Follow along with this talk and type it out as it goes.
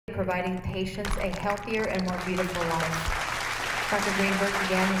providing patients a healthier and more beautiful life. Dr. Greenberg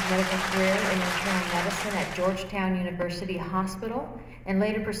began his medical career in internal medicine at Georgetown University Hospital and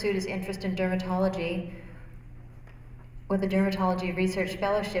later pursued his interest in dermatology with a dermatology research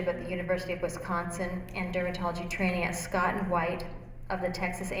fellowship at the University of Wisconsin and dermatology training at Scott and White of the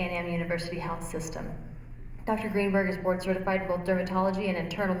Texas A&M University Health System. Dr. Greenberg is board certified in both dermatology and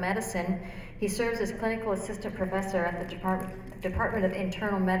internal medicine. He serves as clinical assistant professor at the Department of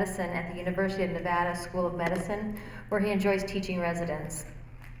Internal Medicine at the University of Nevada School of Medicine, where he enjoys teaching residents.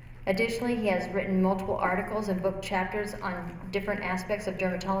 Additionally, he has written multiple articles and book chapters on different aspects of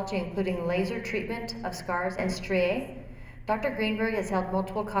dermatology, including laser treatment of scars and striae. Dr. Greenberg has held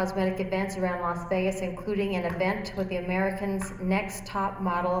multiple cosmetic events around Las Vegas, including an event with the American's Next Top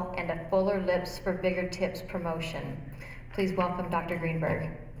Model and a Fuller Lips for Bigger Tips promotion. Please welcome Dr. Greenberg.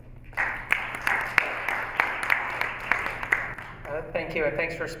 Thank you, and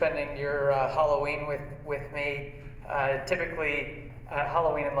thanks for spending your Halloween with me. Typically,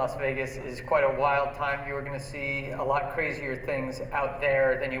 Halloween in Las Vegas is quite a wild time. You are going to see a lot crazier things out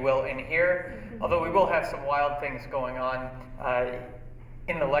there than you will in here, although we will have some wild things going on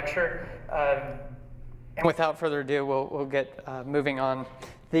in the lecture. And without further ado, we'll get moving on.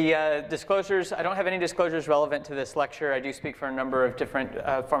 The disclosures, I don't have any disclosures relevant to this lecture. I do speak for a number of different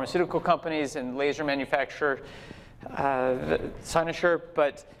pharmaceutical companies and laser manufacturers. Cynosure,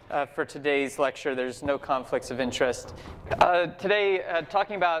 but for today's lecture, there's no conflicts of interest. Today,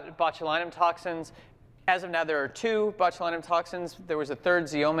 talking about botulinum toxins. As of now, there are 2 botulinum toxins. There was a third,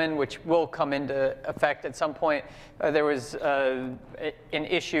 Xeomin, which will come into effect at some point. There was an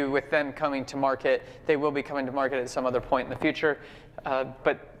issue with them coming to market. They will be coming to market at some other point in the future.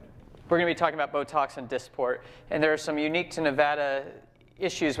 But we're going to be talking about Botox and Dysport. And there are some unique to Nevada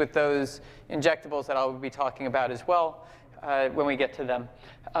issues with those injectables that I'll be talking about as well when we get to them.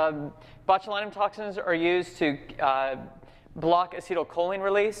 Botulinum toxins are used to block acetylcholine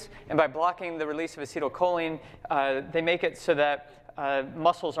release, and by blocking the release of acetylcholine, they make it so that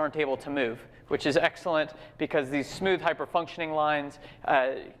muscles aren't able to move, which is excellent because these smooth hyperfunctioning lines,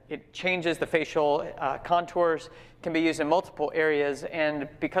 it changes the facial contours, can be used in multiple areas, and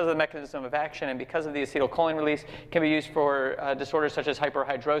because of the mechanism of action and because of the acetylcholine release, can be used for disorders such as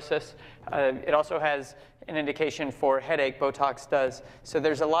hyperhidrosis. It also has an indication for headache, Botox does. So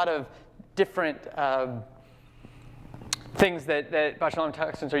there's a lot of different things that botulinum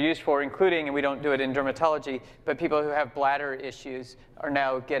toxins are used for, including, and we don't do it in dermatology, but people who have bladder issues are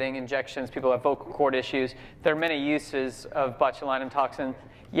now getting injections. People who have vocal cord issues. There are many uses of botulinum toxin.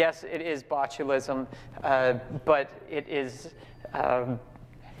 Yes, it is botulism, but it is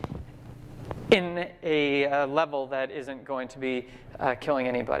in a level that isn't going to be killing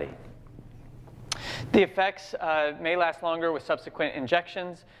anybody. The effects may last longer with subsequent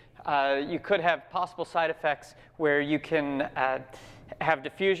injections. You could have possible side effects where you can have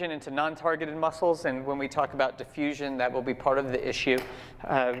diffusion into non-targeted muscles, and when we talk about diffusion, that will be part of the issue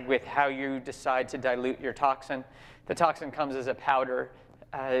with how you decide to dilute your toxin. The toxin comes as a powder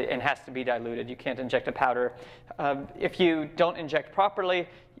and has to be diluted. You can't inject a powder. If you don't inject properly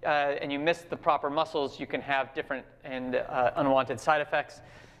and you miss the proper muscles, you can have different and unwanted side effects.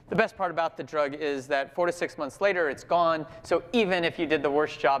 The best part about the drug is that 4 to 6 months later, it's gone. So even if you did the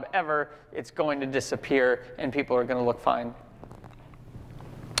worst job ever, it's going to disappear, and people are going to look fine.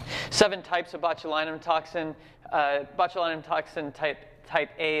 7 types of botulinum toxin. Botulinum toxin type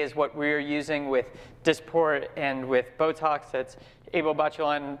A is what we're using with Dysport and with Botox. That's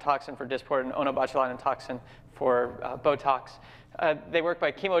abobotulinum toxin for Dysport and onabotulinum toxin for Botox. They work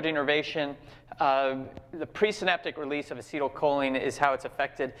by chemodenervation. The presynaptic release of acetylcholine is how it's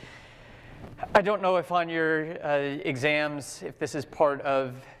affected. I don't know if on your exams, if this is part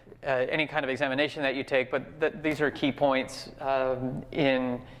of any kind of examination that you take, but these are key points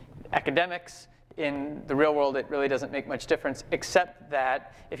in academics. In the real world, it really doesn't make much difference, except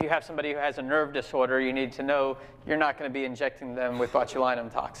that if you have somebody who has a nerve disorder, you need to know you're not going to be injecting them with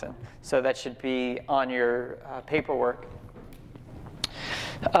botulinum toxin. So that should be on your paperwork.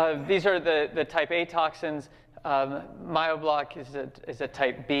 These are the type A toxins. Myoblock is a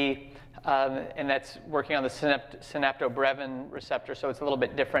type B, and that's working on the synaptobrevin receptor, so it's a little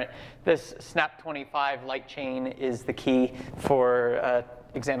bit different. This SNAP25 light chain is the key for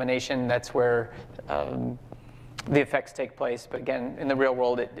examination. That's where the effects take place. But again, in the real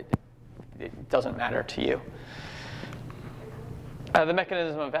world, it doesn't matter to you. The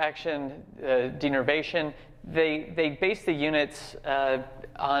mechanism of action, denervation, they base the units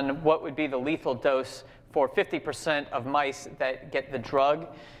on what would be the lethal dose for 50% of mice that get the drug.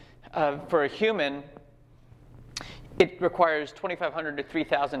 For a human, it requires 2,500 to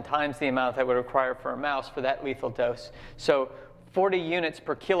 3,000 times the amount that would require for a mouse for that lethal dose. So 40 units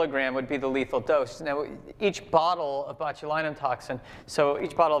per kilogram would be the lethal dose. Now, each bottle of botulinum toxin, so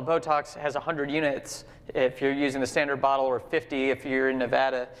each bottle of Botox has 100 units if you're using the standard bottle, or 50 if you're in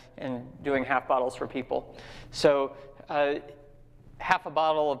Nevada and doing half bottles for people. So half a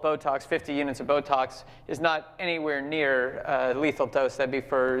bottle of Botox, 50 units of Botox, is not anywhere near lethal dose. That'd be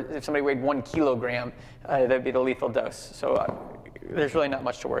for, if somebody weighed 1 kilogram, that'd be the lethal dose. So there's really not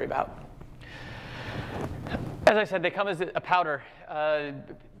much to worry about. As I said, they come as a powder.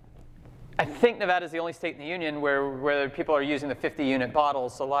 I think Nevada is the only state in the union where people are using the 50-unit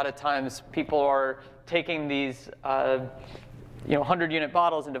bottles. A lot of times people are taking these 100-unit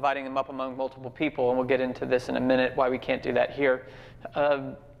bottles and dividing them up among multiple people, and we'll get into this in a minute, why we can't do that here.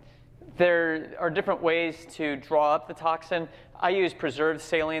 There are different ways to draw up the toxin. I use preserved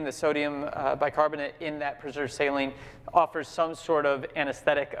saline. The sodium bicarbonate in that preserved saline offers some sort of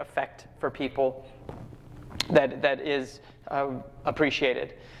anesthetic effect for people that is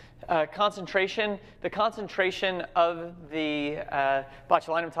appreciated. Concentration, the concentration of the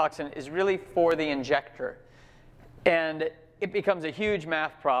botulinum toxin is really for the injector. And it becomes a huge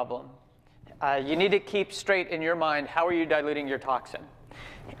math problem. You need to keep straight in your mind, how are you diluting your toxin?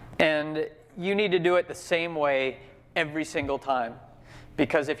 And you need to do it the same way every single time.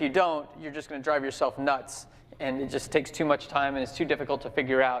 Because if you don't, you're just going to drive yourself nuts. And it just takes too much time, and it's too difficult to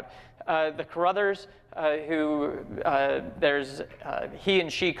figure out. The Carruthers, there's he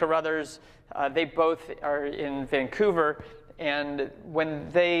and she Carruthers, they both are in Vancouver. And when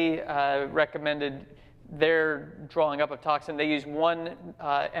they recommended their drawing up of toxin, they use 1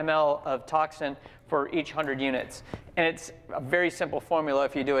 ml of toxin for each 100 units. And it's a very simple formula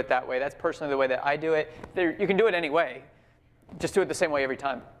if you do it that way. That's personally the way that I do it. You can do it any way. Just do it the same way every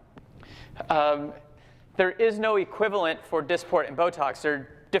time. There is no equivalent for Dysport and Botox. They're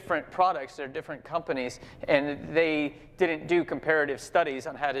different products. They're different companies. And they didn't do comparative studies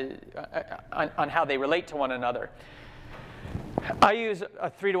on how they relate to one another. I use a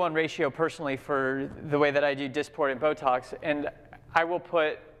 3-to-1 ratio personally for the way that I do Dysport and Botox. And I will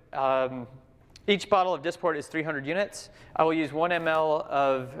put, each bottle of Dysport is 300 units. I will use 1 ml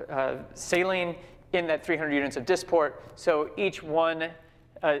of saline in that 300 units of Dysport. So each 0.1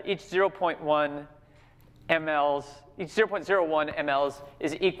 mLs, each 0.01 mLs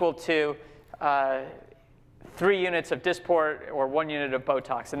is equal to 3 units of Dysport or 1 unit of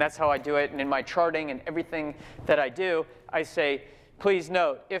Botox. And that's how I do it. And in my charting and everything that I do, I say, please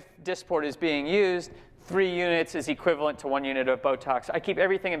note, if Dysport is being used, 3 units is equivalent to 1 unit of Botox. I keep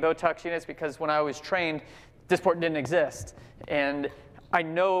everything in Botox units because when I was trained, Dysport didn't exist. And I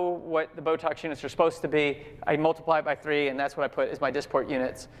know what the Botox units are supposed to be. I multiply it by 3, and that's what I put as my Dysport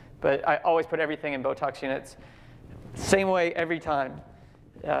units. But I always put everything in Botox units. Same way every time,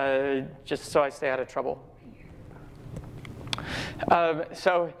 just so I stay out of trouble.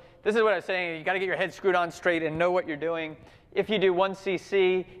 So this is what I was saying. You got to get your head screwed on straight and know what you're doing. If you do 1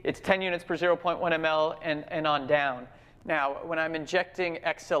 cc, it's 10 units per 0.1 ml and on down. Now, when I'm injecting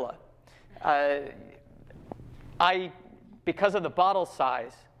axilla, because of the bottle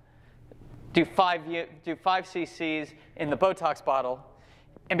size, do 5 cc's in the Botox bottle.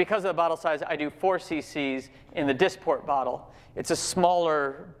 And because of the bottle size, I do 4 cc's in the Dysport bottle. It's a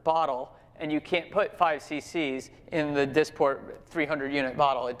smaller bottle, and you can't put 5 cc's in the Dysport 300 unit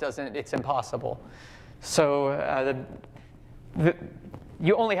bottle. It's impossible. So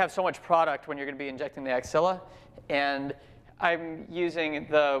you only have so much product when you're going to be injecting the axilla. And I'm using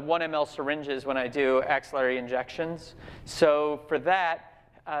the 1 ml syringes when I do axillary injections. So for that,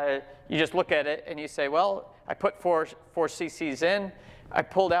 you just look at it and you say, well, I put 4 cc's in. I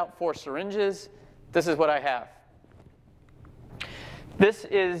pulled out 4 syringes. This is what I have. This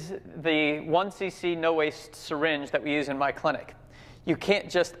is the 1 cc no-waste syringe that we use in my clinic. You can't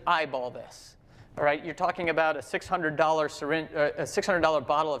just eyeball this. All right, you're talking about a $600 syringe, a $600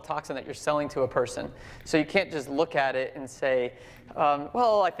 bottle of toxin that you're selling to a person. So you can't just look at it and say,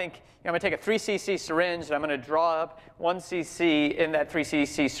 well, I think I'm going to take a 3 cc syringe and I'm going to draw up 1 cc in that 3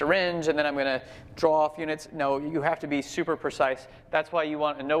 cc syringe, and then I'm going to draw off units. No, you have to be super precise. That's why you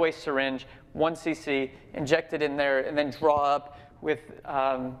want a no-waste syringe, 1 cc, inject it in there, and then draw up with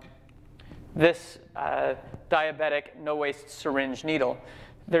this diabetic no-waste syringe needle.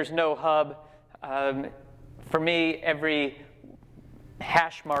 There's no hub. For me, every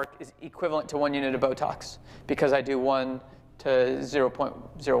hash mark is equivalent to 1 unit of Botox because I do 1 to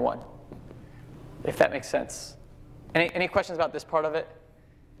 0.01, if that makes sense. Any questions about this part of it?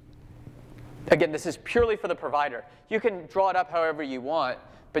 Again, this is purely for the provider. You can draw it up however you want,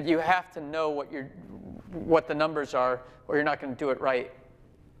 but you have to know what what the numbers are, or you're not going to do it right.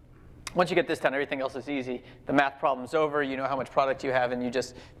 Once you get this done, everything else is easy. The math problem's over. You know how much product you have, and you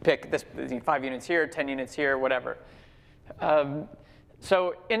just pick this 5 units here, 10 units here, whatever.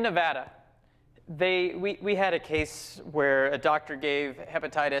 So in Nevada, we had a case where a doctor gave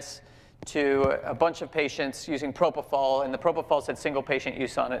hepatitis to a bunch of patients using propofol, and the propofol said single patient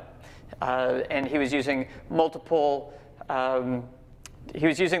use on it. And he was using multiple, he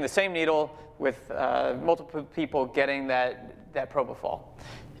was using the same needle with multiple people getting that propofol.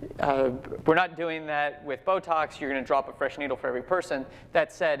 We're not doing that with Botox. You're going to drop a fresh needle for every person.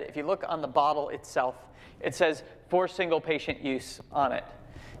 That said, if you look on the bottle itself, it says for single patient use on it.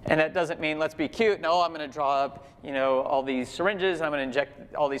 And that doesn't mean let's be cute. No, I'm going to draw up, all these syringes, and I'm going to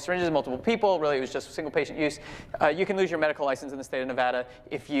inject all these syringes, multiple people. Really, it was just single patient use. You can lose your medical license in the state of Nevada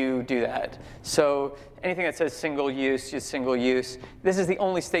if you do that. So anything that says single use is single use. This is the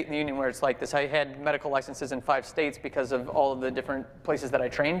only state in the union where it's like this. I had medical licenses in 5 states because of all of the different places that I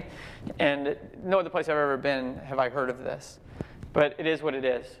trained. And no other place I've ever been have I heard of this. But it is what it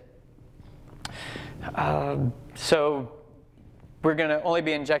is. So we're going to only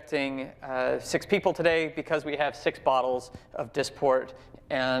be injecting 6 people today because we have 6 bottles of Dysport,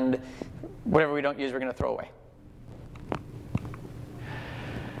 and whatever we don't use, we're going to throw away.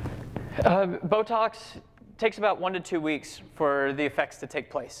 Botox takes about 1 to 2 weeks for the effects to take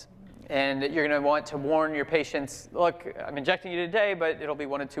place. And you're going to want to warn your patients, look, I'm injecting you today, but it'll be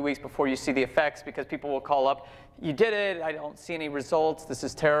 1 to 2 weeks before you see the effects, because people will call up, you did it, I don't see any results, this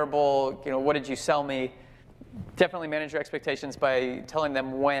is terrible, what did you sell me? Definitely manage your expectations by telling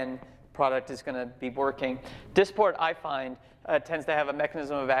them when product is going to be working. Dysport, I find, tends to have a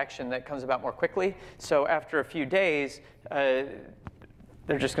mechanism of action that comes about more quickly. So after a few days,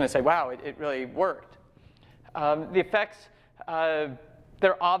 they're just going to say, wow, it really worked. The effects,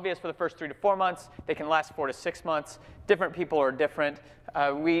 they're obvious for the first 3 to 4 months. They can last 4 to 6 months. Different people are different.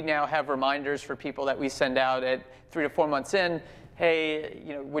 We now have reminders for people that we send out at 3 to 4 months in.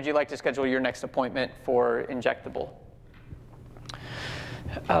 Hey, would you like to schedule your next appointment for injectable?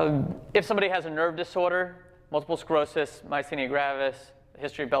 If somebody has a nerve disorder, multiple sclerosis, myasthenia gravis,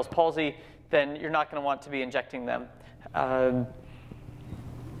 history of Bell's palsy, then you're not going to want to be injecting them. I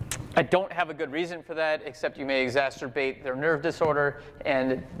don't have a good reason for that, except you may exacerbate their nerve disorder,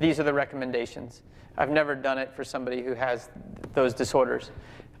 and these are the recommendations. I've never done it for somebody who has those disorders.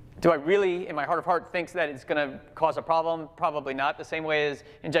 Do I really, in my heart of hearts, think that it's going to cause a problem? Probably not. The same way as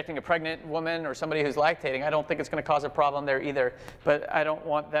injecting a pregnant woman or somebody who's lactating. I don't think it's going to cause a problem there either. But I don't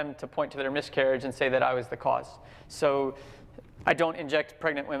want them to point to their miscarriage and say that I was the cause. So I don't inject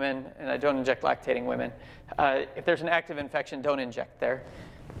pregnant women, and I don't inject lactating women. If there's an active infection, don't inject there.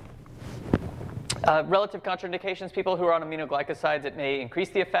 Relative contraindications, people who are on aminoglycosides, it may increase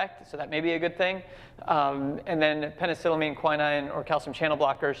the effect, so that may be a good thing. And then penicillamine, quinine, or calcium channel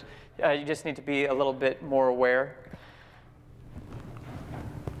blockers, you just need to be a little bit more aware.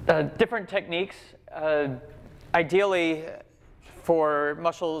 Different techniques. Ideally, for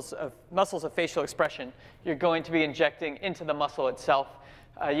muscles of facial expression, you're going to be injecting into the muscle itself.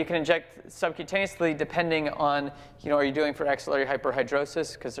 You can inject subcutaneously depending on, are you doing for axillary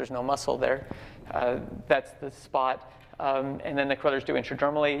hyperhidrosis, because there's no muscle there. That's the spot. And then the others do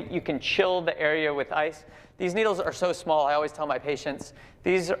intradermally. You can chill the area with ice. These needles are so small, I always tell my patients,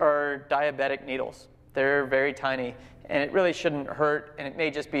 these are diabetic needles. They're very tiny, and it really shouldn't hurt, and it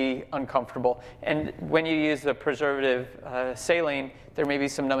may just be uncomfortable. And when you use the preservative saline, there may be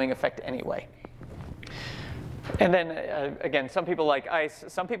some numbing effect anyway. And then, again, some people like ice.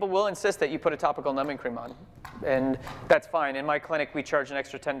 Some people will insist that you put a topical numbing cream on, and that's fine. In my clinic, we charge an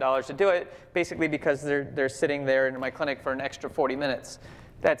extra $10 to do it, basically because they're sitting there in my clinic for an extra 40 minutes.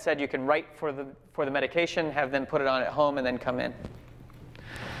 That said, you can write for the medication, have them put it on at home, and then come in.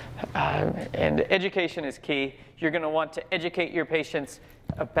 And education is key. You're going to want to educate your patients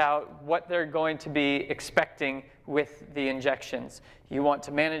about what they're going to be expecting with the injections. You want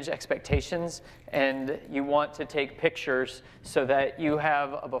to manage expectations, and you want to take pictures so that you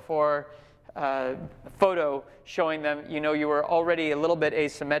have a before photo showing them, you were already a little bit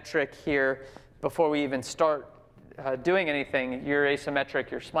asymmetric here before we even start doing anything. You're asymmetric,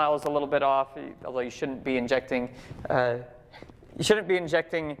 your smile is a little bit off, although you shouldn't be injecting the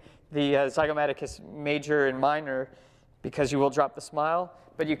zygomaticus major and minor because you will drop the smile,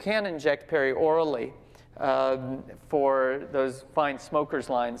 but you can inject periorally for those fine smoker's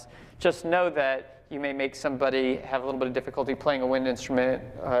lines. Just know that you may make somebody have a little bit of difficulty playing a wind instrument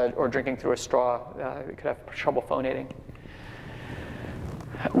or drinking through a straw. You could have trouble phonating.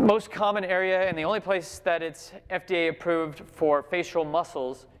 Most common area, and the only place that it's FDA approved for facial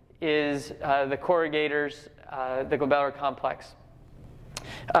muscles, is the corrugators, the glabellar complex.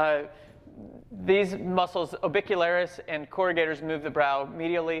 These muscles, orbicularis and corrugators, move the brow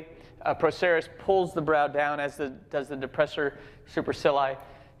medially. Procerus pulls the brow down, as does the depressor supercilii.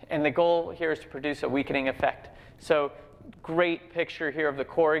 And the goal here is to produce a weakening effect. So great picture here of the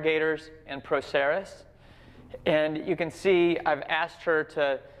corrugators and procerus. And you can see I've asked her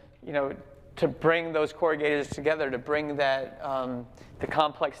to, to bring ththose corrugators together, to bring that, the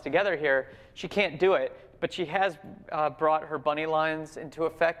complex together here. She can't do it, but she has brought her bunny lines into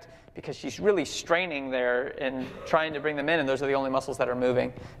effect because she's really straining there and trying to bring them in, and those are the only muscles that are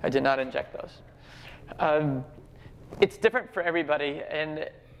moving. I did not inject those. It's different for everybody, and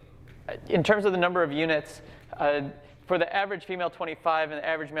in terms of the number of units, for the average female 25 and the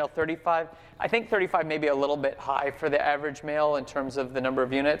average male 35, I think 35 may be a little bit high for the average male in terms of the number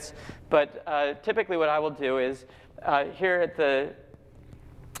of units, but typically what I will do is here at the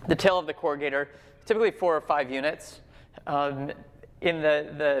tail of the corrugator, typically 4 or 5 units. In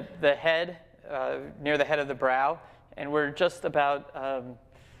the head, near the head of the brow, and we're just about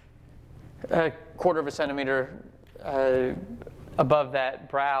a quarter of a centimeter above that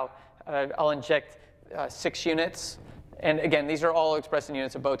brow. I'll inject 6 units. And again, these are all expressed in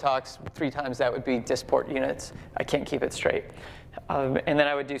units of Botox. 3 times that would be Dysport units. I can't keep it straight. And then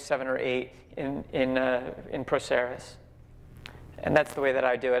I would do 7 or 8 in procerus. And that's the way that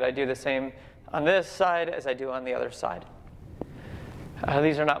I do it. I do the same on this side as I do on the other side.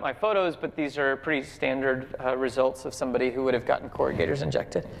 These are not my photos, but these are pretty standard results of somebody who would have gotten corrugators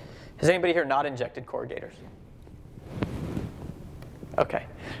injected. Has anybody here not injected corrugators? OK.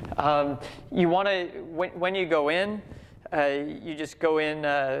 You want to, when you go in, you just go in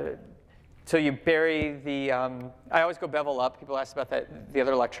so you bury the, I always go bevel up. People asked about that the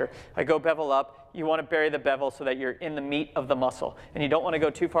other lecture. I go bevel up. You want to bury the bevel so that you're in the meat of the muscle. And you don't want to go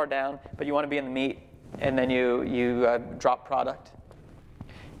too far down, but you want to be in the meat. And then you drop product.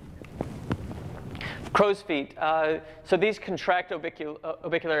 Crow's feet. So these contract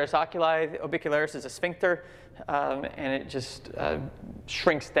orbicularis oculi. Orbicularis is a sphincter, and it just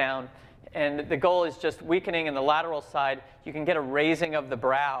shrinks down. And the goal is just weakening in the lateral side. You can get a raising of the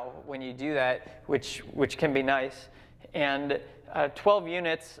brow when you do that, which can be nice. And 12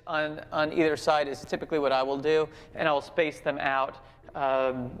 units on either side is typically what I will do, and I will space them out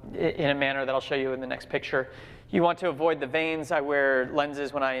in a manner that I'll show you in the next picture. You want to avoid the veins. I wear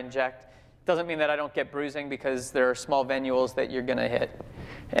lenses when I inject. Doesn't mean that I don't get bruising because there are small venules that you're going to hit.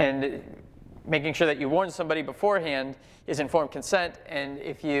 And making sure that you warn somebody beforehand is informed consent. And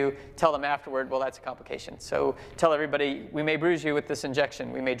if you tell them afterward, well, that's a complication. So tell everybody, we may bruise you with this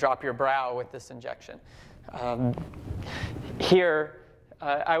injection. We may drop your brow with this injection. Here,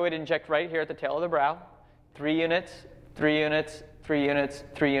 I would inject right here at the tail of the brow. 3 units, 3 units, 3 units,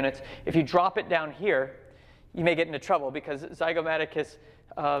 3 units. If you drop it down here, you may get into trouble because zygomaticus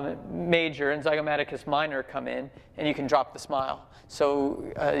major and zygomaticus minor come in, and you can drop the smile. So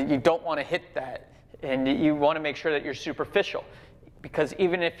you don't want to hit that, and you want to make sure that you're superficial, because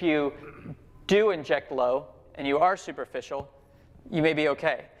even if you do inject low and you are superficial, you may be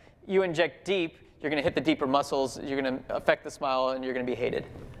okay. You inject deep, you're going to hit the deeper muscles, you're going to affect the smile, and you're going to be hated.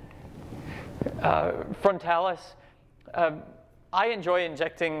 Frontalis, I enjoy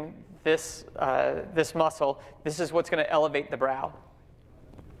injecting this muscle. This is what's going to elevate the brow.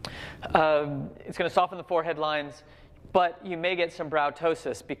 It's going to soften the forehead lines, but you may get some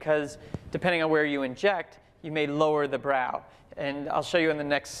browtosis because depending on where you inject, you may lower the brow. And I'll show you in the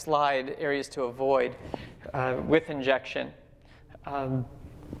next slide areas to avoid with injection.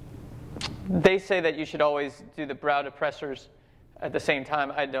 They say that you should always do the brow depressors at the same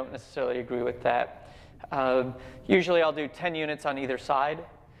time. I don't necessarily agree with that. Usually I'll do 10 units on either side.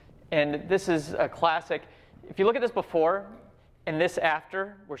 And this is a classic. If you look at this before, and this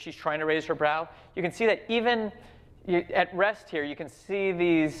after, where she's trying to raise her brow, you can see that even at rest here, you can see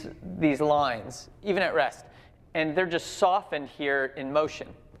these lines, even at rest. And they're just softened here in motion,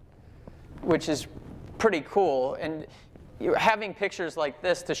 which is pretty cool. And having pictures like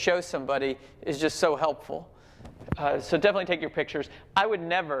this to show somebody is just so helpful. So definitely take your pictures. I would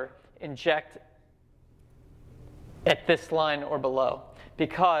never inject at this line or below,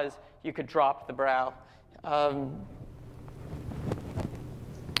 because you could drop the brow.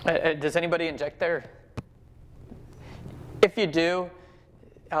 Does anybody inject there? If you do,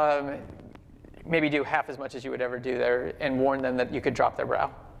 maybe do half as much as you would ever do there and warn them that you could drop their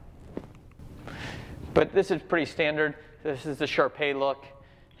brow. But this is pretty standard. This is the Sharpay look.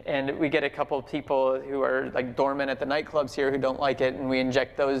 And we get a couple of people who are like doormen at the nightclubs here who don't like it, and we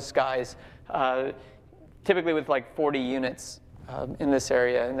inject those guys typically with like 40 units in this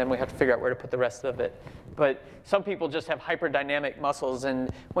area, and then we have to figure out where to put the rest of it. But some people just have hyperdynamic muscles, and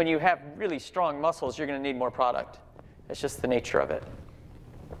when you have really strong muscles, you're going to need more product. It's just the nature of it.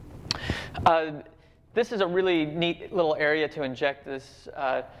 This is a really neat little area to inject this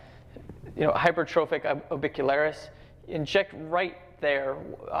hypertrophic orbicularis. Inject right there.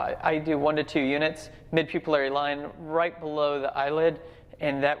 I do 1 to 2 units, mid-pupillary line, right below the eyelid,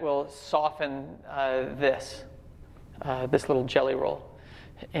 and that will soften this little jelly roll.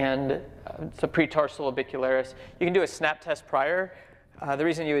 And it's a pretarsal orbicularis. You can do a snap test prior. The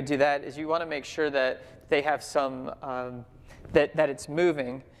reason you would do that is you want to make sure that they have some, that it's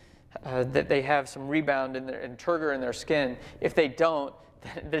moving, that they have some rebound and turgor in their skin. If they don't,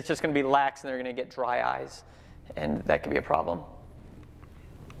 it's just going to be lax and they're going to get dry eyes, and that could be a problem.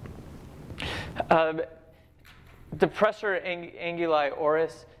 Depressor anguli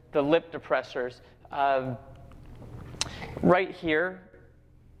oris, the lip depressors. Right here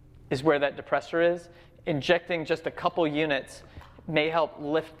is where that depressor is. Injecting just a couple units may help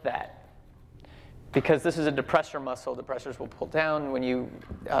lift that. Because this is a depressor muscle, depressors will pull down. When you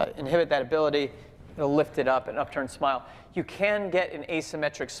inhibit that ability, it'll lift it up, an upturned smile. You can get an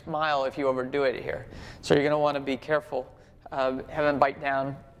asymmetric smile if you overdo it here. So you're going to want to be careful. Have them bite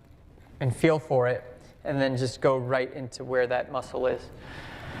down and feel for it, and then just go right into where that muscle is.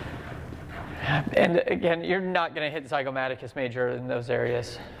 And again, you're not going to hit zygomaticus major in those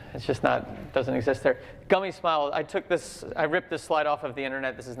areas. It's just not, doesn't exist there. Gummy smile, I ripped this slide off of the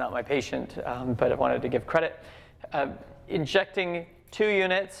internet. This is not my patient, but I wanted to give credit. Injecting 2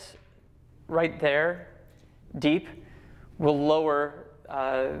 units right there, deep, will lower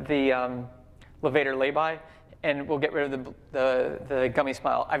the levator labii, and we'll get rid of the gummy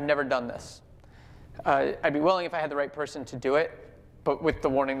smile. I've never done this. I'd be willing if I had the right person to do it, but with the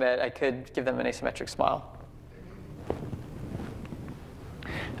warning that I could give them an asymmetric smile.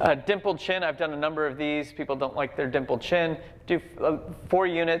 Dimpled chin, I've done a number of these. People don't like their dimpled chin. Do 4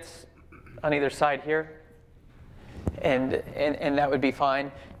 units on either side here, and that would be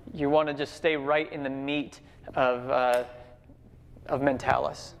fine. You want to just stay right in the meat of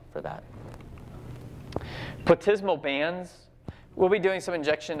mentalis for that. Platysmal bands. We'll be doing some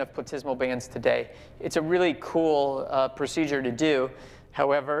injection of platysmal bands today. It's a really cool procedure to do.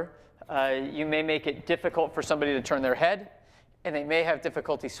 However, you may make it difficult for somebody to turn their head, and they may have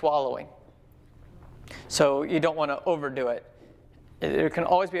difficulty swallowing. So you don't want to overdo it. There can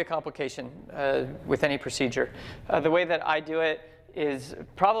always be a complication with any procedure. The way that I do it is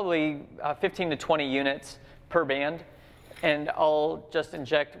probably 15 to 20 units per band, and I'll just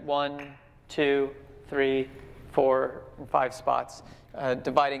inject 1, 2, 3, 4, and 5 spots,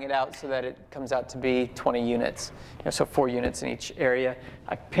 dividing it out so that it comes out to be 20 units. So 4 units in each area.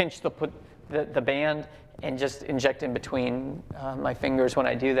 I pinch the band and just inject in between my fingers when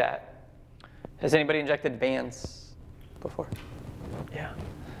I do that. Has anybody injected bands before? Yeah.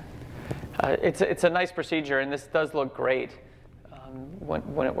 It's a nice procedure, and this does look great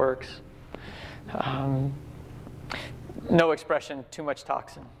when it works. No expression, too much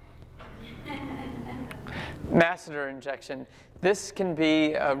toxin. Masseter injection. This can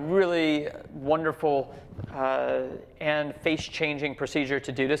be a really wonderful and face-changing procedure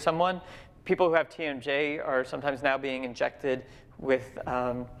to do to someone. People who have TMJ are sometimes now being injected with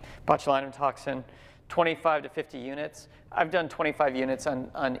botulinum toxin, 25 to 50 units. I've done 25 units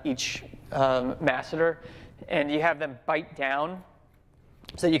on each masseter, and you have them bite down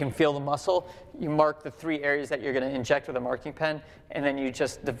so that you can feel the muscle. You mark the 3 areas that you're going to inject with a marking pen, and then you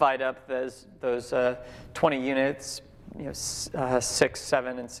just divide up those 20 units, 6,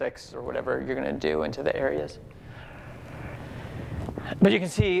 7, and 6, or whatever you're going to do into the areas. But you can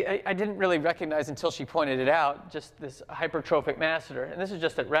see, I didn't really recognize until she pointed it out, just this hypertrophic masseter. And this is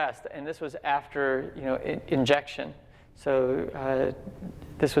just at rest, and this was after injection. So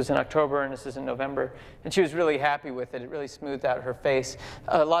this was in October, and this is in November. And she was really happy with it. It really smoothed out her face.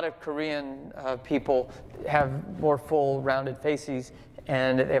 A lot of Korean people have more full, rounded faces,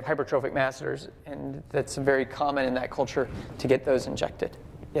 and they have hypertrophic masseters. And that's very common in that culture to get those injected.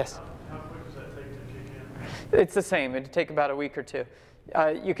 Yes? How quick does that take to kick in? It's the same. It'd take about a week or 2.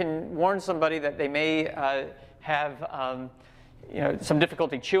 You can warn somebody that they may have some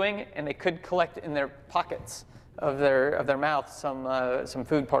difficulty chewing, and they could collect in their pockets of their mouth some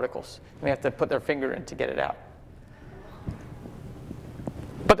food particles. And they have to put their finger in to get it out.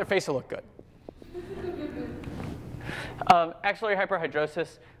 But their face will look good. Axillary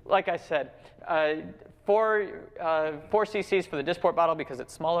hyperhidrosis, like I said, 4 cc's for the Dysport bottle because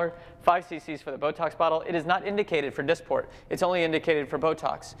it's smaller, 5 cc's for the Botox bottle. It is not indicated for Dysport. It's only indicated for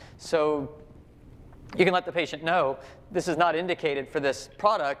Botox. So you can let the patient know this is not indicated for this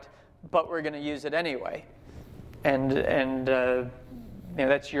product, but we're going to use it anyway. And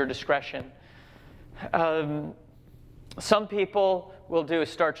that's your discretion. Some people will do a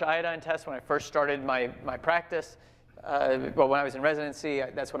starch iodine test. When I first started my practice, well, when I was in residency,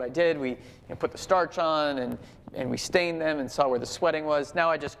 that's what I did. We put the starch on and we stained them and saw where the sweating was. Now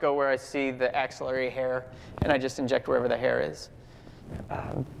I just go where I see the axillary hair, and I just inject wherever the hair is.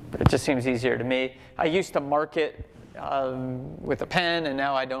 But it just seems easier to me. I used to mark it with a pen, and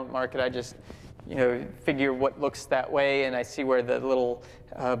now I don't mark it. I just figure what looks that way, and I see where the little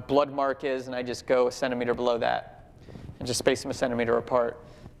blood mark is, and I just go a centimeter below that and just space them a centimeter apart.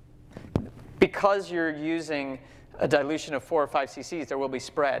 Because you're using a dilution of 4 or 5 cc's, there will be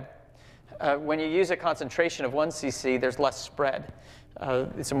spread. When you use a concentration of 1 cc, there's less spread.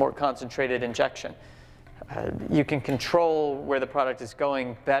 It's a more concentrated injection. You can control where the product is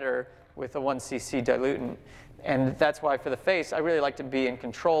going better with a 1 cc dilutant. And that's why for the face, I really like to be in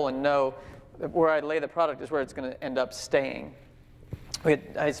control and know that where I lay the product is where it's going to end up staying.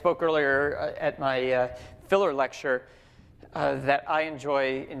 I spoke earlier at my filler lecture that I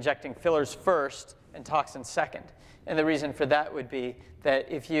enjoy injecting fillers first and toxins second. And the reason for that would be that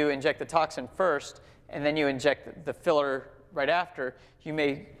if you inject the toxin first and then you inject the filler right after, you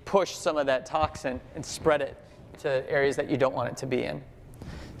may push some of that toxin and spread it to areas that you don't want it to be in.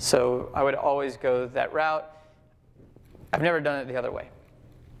 So I would always go that route. I've never done it the other way.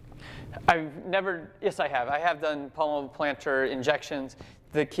 Yes, I have. I have done palmoplantar injections.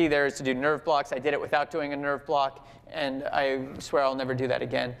 The key there is to do nerve blocks. I did it without doing a nerve block, and I swear I'll never do that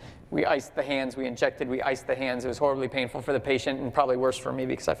again. We iced the hands, we injected, we iced the hands. It was horribly painful for the patient and probably worse for me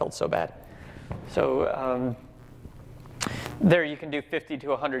because I felt so bad. So there you can do 50 to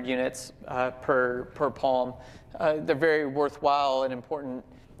 100 units per palm. They're very worthwhile and important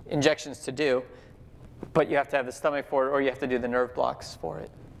injections to do, but you have to have the stomach for it or you have to do the nerve blocks for it.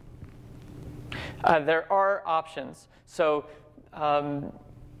 There are options. So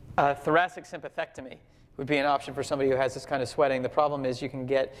thoracic sympathectomy would be an option for somebody who has this kind of sweating. The problem is you can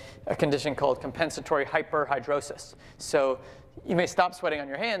get a condition called compensatory hyperhidrosis. So you may stop sweating on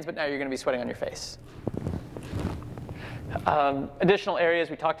your hands, but now you're going to be sweating on your face. Additional areas,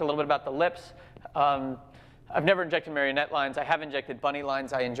 we talked a little bit about the lips. I've never injected marionette lines. I have injected bunny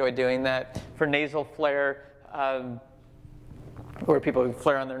lines. I enjoy doing that. For nasal flare, where people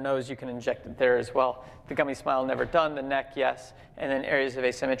flare on their nose, you can inject it there as well. The gummy smile, never done. The neck, yes. And then areas of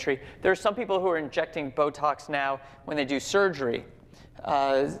asymmetry. There are some people who are injecting Botox now when they do surgery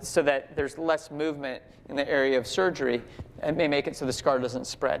so that there's less movement in the area of surgery. It may make it so the scar doesn't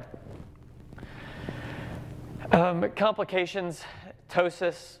spread. Complications,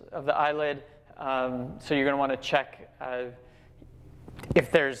 ptosis of the eyelid. So you're going to want to check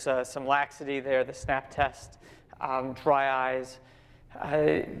if there's some laxity there, the SNAP test, dry eyes.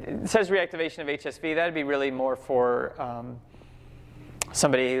 It says reactivation of HSV. That would be really more for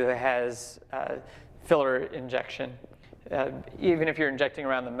somebody who has filler injection. Even if you're injecting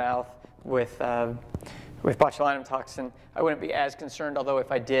around the mouth with botulinum toxin, I wouldn't be as concerned, although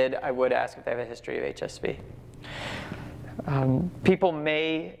if I did, I would ask if they have a history of HSV. People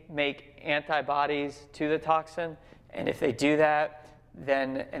may make antibodies to the toxin, and if they do that,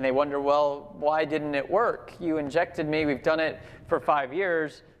 and they wonder, well, why didn't it work? You injected me, we've done it for 5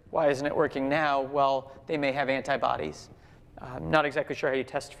 years, why isn't it working now? Well, they may have antibodies. Not exactly sure how you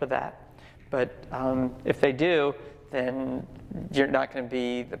test for that, but if they do, then you're not going to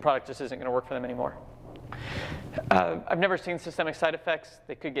be, the product just isn't going to work for them anymore. I've never seen systemic side effects.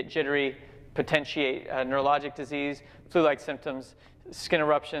 They could get jittery, potentiate neurologic disease, flu-like symptoms, skin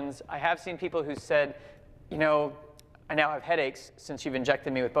eruptions. I have seen people who said, I now have headaches since you've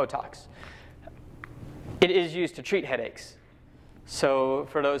injected me with Botox. It is used to treat headaches. So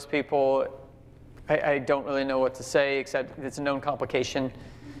for those people, I don't really know what to say, except it's a known complication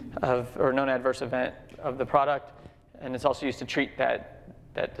or known adverse event of the product. And it's also used to treat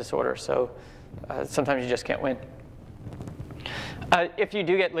that disorder. So sometimes you just can't win. If you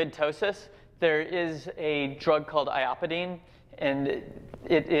do get lid ptosis, there is a drug called iopidine, and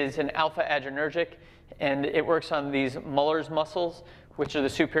it is an alpha adrenergic, and it works on these Muller's muscles, which are the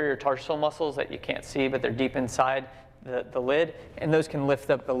superior tarsal muscles that you can't see, but they're deep inside the lid, and those can lift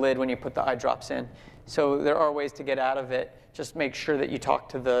up the lid when you put the eye drops in. So there are ways to get out of it. Just make sure that you talk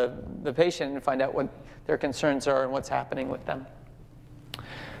to the patient and find out what their concerns are and what's happening with them.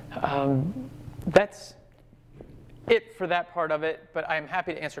 That's it for that part of it, but I'm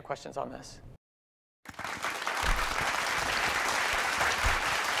happy to answer questions on this.